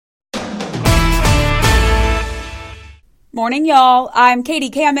Morning, y'all. I'm Katie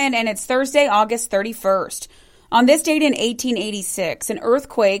Kamen, and it's Thursday, August 31st. On this date in 1886, an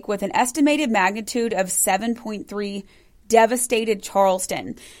earthquake with an estimated magnitude of 7.3 devastated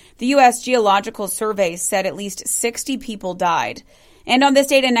Charleston. The U.S. Geological Survey said at least 60 people died. And on this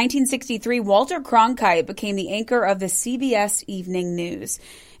date in 1963, Walter Cronkite became the anchor of the CBS Evening News.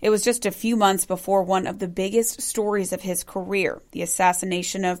 It was just a few months before one of the biggest stories of his career, the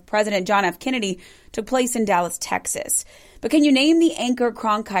assassination of President John F. Kennedy, took place in Dallas, Texas. But can you name the anchor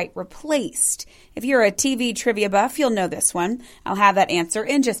Cronkite replaced? If you're a TV trivia buff, you'll know this one. I'll have that answer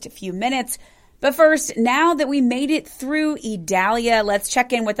in just a few minutes. But first, now that we made it through Idalia, let's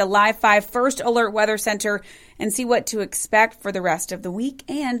check in with the Live 5 First Alert Weather Center and see what to expect for the rest of the week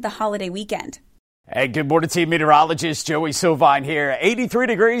and the holiday weekend. Hey, good morning to you, meteorologist Joey Sovine here. 83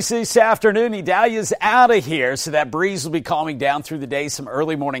 degrees this afternoon. Idalia's out of here, so that breeze will be calming down through the day. Some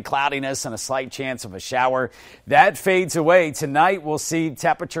early morning cloudiness and a slight chance of a shower. That fades away. Tonight, we'll see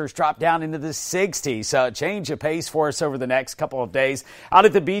temperatures drop down into the 60s. So a change of pace for us over the next couple of days. Out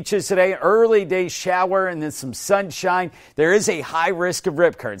at the beaches today, early day shower and then some sunshine. There is a high risk of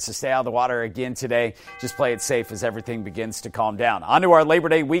rip currents, so stay out of the water again today. Just play it safe as everything begins to calm down. On to our Labor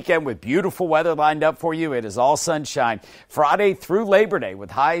Day weekend with beautiful weather lined up for you. It is all sunshine Friday through Labor Day with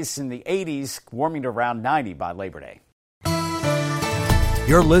highs in the 80s, warming to around 90 by Labor Day.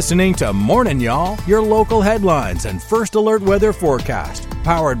 You're listening to Morning Y'all, your local headlines and first alert weather forecast,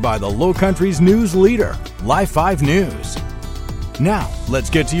 powered by the Lowcountry's news leader, Live 5 News. Now,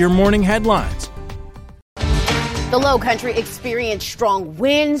 let's get to your morning headlines. The Lowcountry experienced strong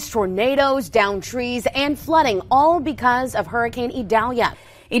winds, tornadoes, downed trees, and flooding, all because of Hurricane Idalia.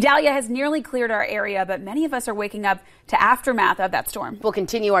 Idalia has nearly cleared our area, but many of us are waking up to aftermath of that storm. We'll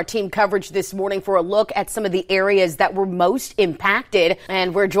continue our team coverage this morning for a look at some of the areas that were most impacted.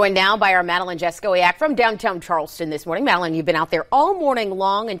 And we're joined now by our Madeline Jaskowiak from downtown Charleston this morning. Madeline, you've been out there all morning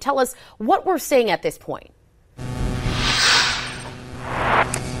long, and tell us what we're seeing at this point.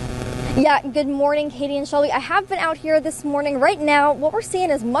 Yeah, good morning, Katie and Shelby. I have been out here this morning. Right now, what we're seeing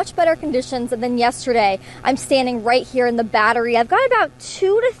is much better conditions than yesterday. I'm standing right here in the Battery. I've got about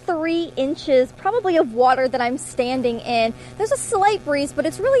 2 to 3 inches probably of water that I'm standing in. There's a slight breeze, but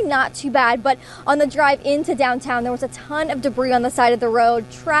it's really not too bad. But on the drive into downtown, there was a ton of debris on the side of the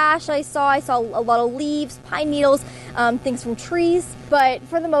road. Trash I saw a lot of leaves, pine needles, things from trees. But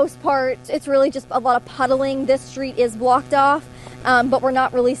for the most part, it's really just a lot of puddling. This street is blocked off. But we're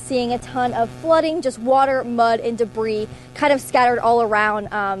not really seeing a ton of flooding, just water, mud, and debris kind of scattered all around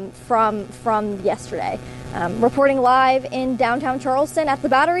from yesterday. Reporting live in downtown Charleston at the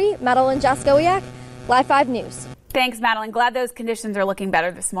Battery, Madeline Jaskowiak, Live 5 News. Thanks, Madeline. Glad those conditions are looking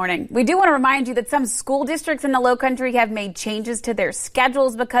better this morning. We do want to remind you that some school districts in the Lowcountry have made changes to their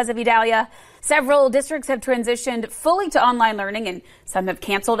schedules because of Idalia. Several districts have transitioned fully to online learning, and some have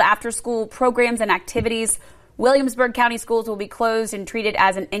canceled after-school programs and activities. Williamsburg County schools will be closed and treated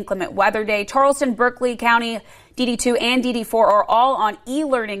as an inclement weather day. Charleston, Berkeley County, DD2 and DD4 are all on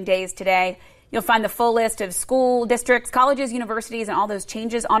e-learning days today. You'll find the full list of school districts, colleges, universities, and all those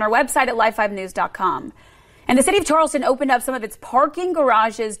changes on our website at live5news.com. And the city of Charleston opened up some of its parking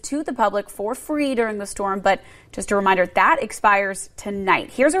garages to the public for free during the storm. But just a reminder, that expires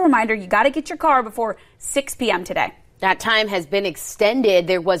tonight. Here's a reminder, you got to get your car before 6 p.m. today. That time has been extended.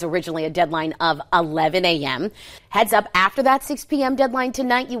 There was originally a deadline of 11 a.m. Heads up, after that 6 p.m. deadline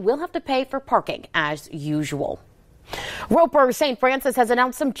tonight, you will have to pay for parking as usual. Roper St. Francis has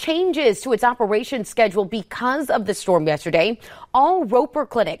announced some changes to its operation schedule because of the storm yesterday. All Roper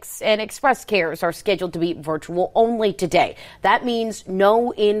clinics and express cares are scheduled to be virtual only today. That means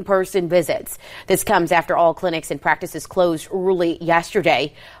no in-person visits. This comes after all clinics and practices closed early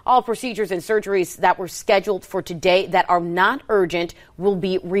yesterday. All procedures and surgeries that were scheduled for today that are not urgent will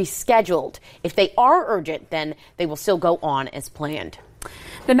be rescheduled. If they are urgent, then they will still go on as planned.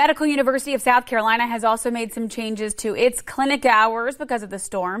 The Medical University of South Carolina has also made some changes to its clinic hours because of the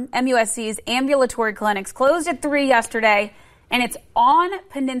storm. MUSC's ambulatory clinics closed at 3 yesterday, and its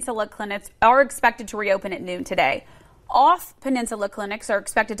on-peninsula clinics are expected to reopen at noon today. Off-peninsula clinics are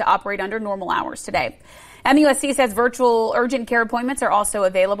expected to operate under normal hours today. MUSC says virtual urgent care appointments are also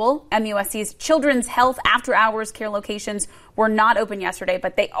available. MUSC's Children's Health after-hours care locations were not open yesterday,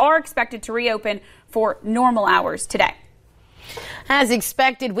 but they are expected to reopen for normal hours today. As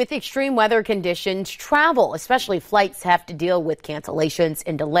expected, with extreme weather conditions, travel, especially flights, have to deal with cancellations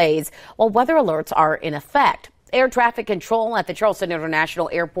and delays while weather alerts are in effect. Air traffic control at the Charleston International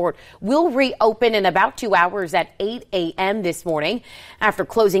Airport will reopen in about 2 hours at 8 a.m. this morning after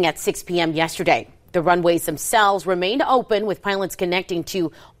closing at 6 p.m. yesterday. The runways themselves remained open with pilots connecting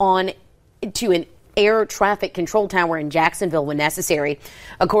to an air traffic control tower in Jacksonville when necessary.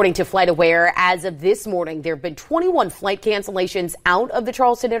 According to FlightAware, as of this morning, there have been 21 flight cancellations out of the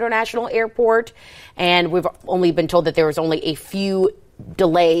Charleston International Airport, and we've only been told that there was only a few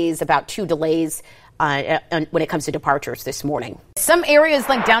delays, about 2 delays when it comes to departures this morning. Some areas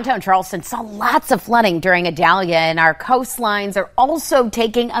like downtown Charleston saw lots of flooding during Idalia, and our coastlines are also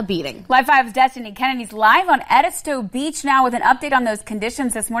taking a beating. Live 5's Destiny Kennedy's live on Edisto Beach now with an update on those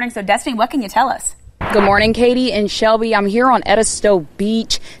conditions this morning. So, Destiny, what can you tell us? Good morning, Katie and Shelby. I'm here on Edisto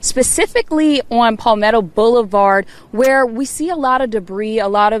Beach, specifically on Palmetto Boulevard, where we see a lot of debris, a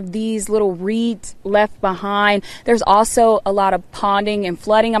lot of these little reeds left behind. There's also a lot of ponding and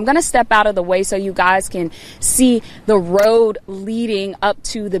flooding. I'm going to step out of the way so you guys can see the road leading up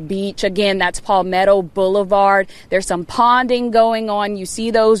to the beach. Again, that's Palmetto Boulevard. There's some ponding going on. You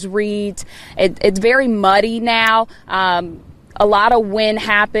see those reeds. It's very muddy now. A lot of wind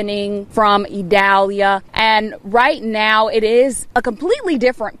happening from Idalia. And right now it is a completely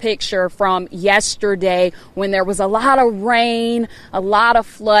different picture from yesterday when there was a lot of rain, a lot of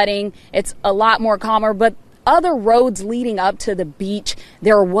flooding. It's a lot more calmer, but other roads leading up to the beach,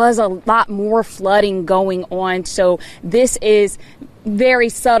 there was a lot more flooding going on. So this is very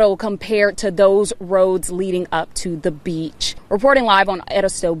subtle compared to those roads leading up to the beach. Reporting live on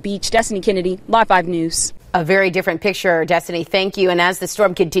Edisto Beach, Destiny Kennedy, Live 5 News. A very different picture, Destiny. Thank you. And as the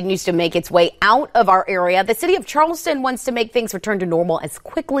storm continues to make its way out of our area, the city of Charleston wants to make things return to normal as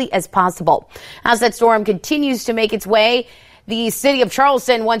quickly as possible. As that storm continues to make its way, the city of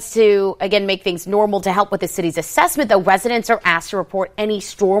Charleston wants to, again, make things normal. To help with the city's assessment, though, residents are asked to report any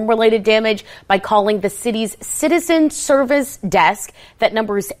storm-related damage by calling the city's Citizen Service Desk. That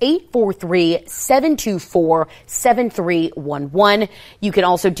number is 843-724-7311. You can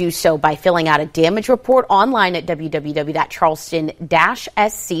also do so by filling out a damage report online at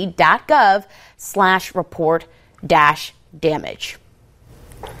www.charleston-sc.gov/report-damage.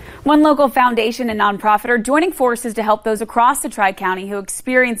 One local foundation and nonprofit are joining forces to help those across the Tri-County who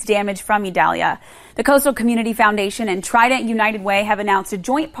experienced damage from Idalia. The Coastal Community Foundation and Trident United Way have announced a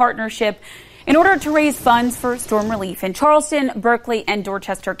joint partnership in order to raise funds for storm relief in Charleston, Berkeley, and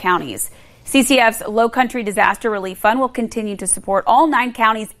Dorchester counties. CCF's Low Country Disaster Relief Fund will continue to support all 9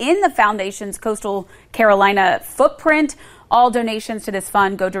 counties in the foundation's Coastal Carolina footprint. All donations to this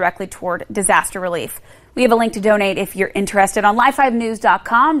fund go directly toward disaster relief. We have a link to donate if you're interested on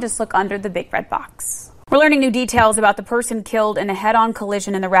live5news.com. Just look under the big red box. We're learning new details about the person killed in a head-on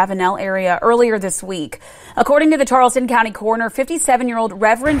collision in the Ravenel area earlier this week. According to the Charleston County coroner, 57-year-old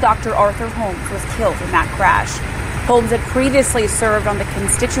Reverend Dr. Arthur Holmes was killed in that crash. Holmes had previously served on the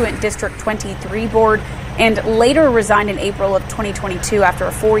Constituent District 23 board and later resigned in April of 2022 after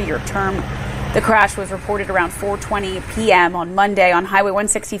a 4-year term. The crash was reported around 4:20 p.m. on Monday on Highway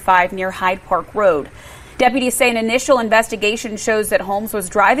 165 near Hyde Park Road. Deputies say an initial investigation shows that Holmes was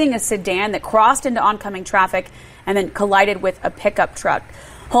driving a sedan that crossed into oncoming traffic and then collided with a pickup truck.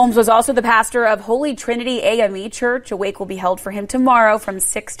 Holmes was also the pastor of Holy Trinity AME Church. A wake will be held for him tomorrow from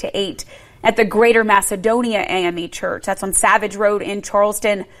 6 to 8 at the Greater Macedonia AME Church. That's on Savage Road in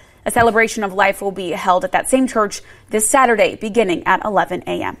Charleston. A celebration of life will be held at that same church this Saturday beginning at 11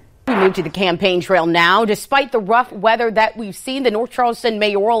 a.m. We move to the campaign trail now. Despite the rough weather that we've seen, the North Charleston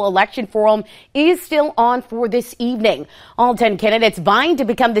Mayoral Election Forum is still on for this evening. All 10 candidates vying to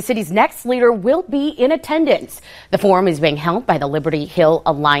become the city's next leader will be in attendance. The forum is being held by the Liberty Hill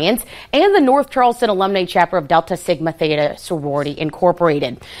Alliance and the North Charleston Alumni Chapter of Delta Sigma Theta Sorority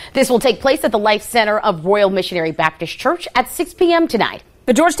Incorporated. This will take place at the Life Center of Royal Missionary Baptist Church at 6 p.m. tonight.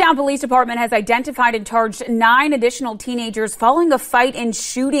 The Georgetown Police Department has identified and charged 9 additional teenagers following a fight and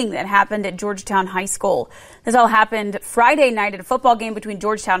shooting that happened at Georgetown High School. This all happened Friday night at a football game between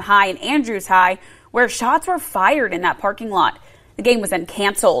Georgetown High and Andrews High, where shots were fired in that parking lot. The game was then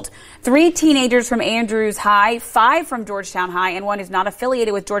canceled. 3 teenagers from Andrews High, 5 from Georgetown High, and 1 who's not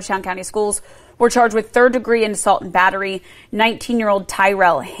affiliated with Georgetown County Schools were charged with 3rd-degree assault and battery. 19-year-old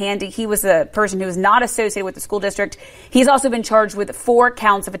Tyrell Handy, he was a person who was not associated with the school district. He's also been charged with 4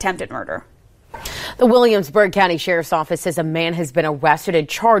 counts of attempted murder. The Williamsburg County Sheriff's Office says a man has been arrested and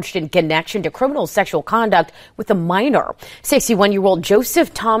charged in connection to criminal sexual conduct with a minor. 61-year-old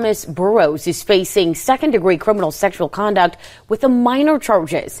Joseph Thomas Burrows is facing 2nd-degree criminal sexual conduct with a minor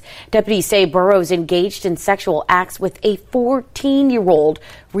charges. Deputies say Burrows engaged in sexual acts with a 14-year-old,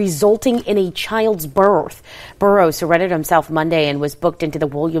 resulting in a child's birth. Burrows surrendered himself Monday and was booked into the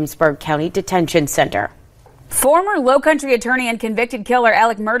Williamsburg County Detention Center. Former Low Country attorney and convicted killer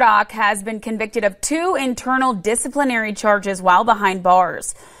Alec Murdaugh has been convicted of 2 internal disciplinary charges while behind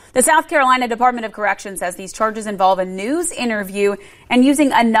bars. The South Carolina Department of Corrections says these charges involve a news interview and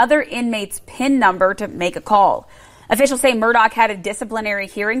using another inmate's PIN number to make a call. Officials say Murdaugh had a disciplinary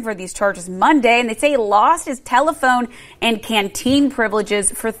hearing for these charges Monday, and they say he lost his telephone and canteen privileges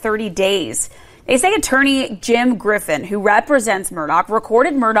for 30 days. They say attorney Jim Griffin, who represents Murdaugh,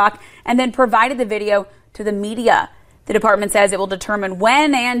 recorded Murdaugh and then provided the video to the media. The department says it will determine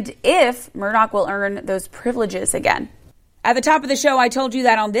when and if Murdaugh will earn those privileges again. At the top of the show, I told you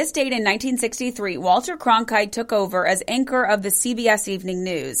that on this date in 1963, Walter Cronkite took over as anchor of the CBS Evening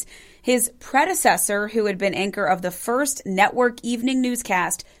News. His predecessor, who had been anchor of the first network evening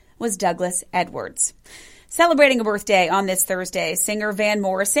newscast, was Douglas Edwards. Celebrating a birthday on this Thursday, singer Van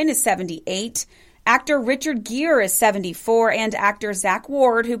Morrison is 78, actor Richard Gere is 74, and actor Zach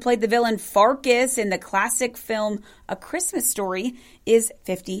Ward, who played the villain Farkus in the classic film A Christmas Story, is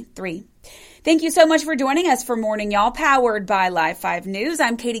 53. Thank you so much for joining us for Morning Y'all, powered by Live 5 News.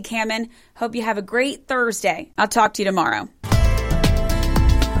 I'm Katie Kamen. Hope you have a great Thursday. I'll talk to you tomorrow.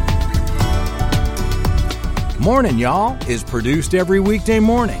 Morning Y'all is produced every weekday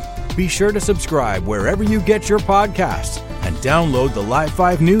morning. Be sure to subscribe wherever you get your podcasts and download the Live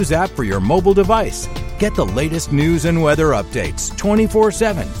 5 News app for your mobile device. Get the latest news and weather updates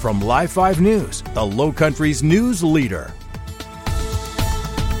 24/7 from Live 5 News, the Low Country's news leader.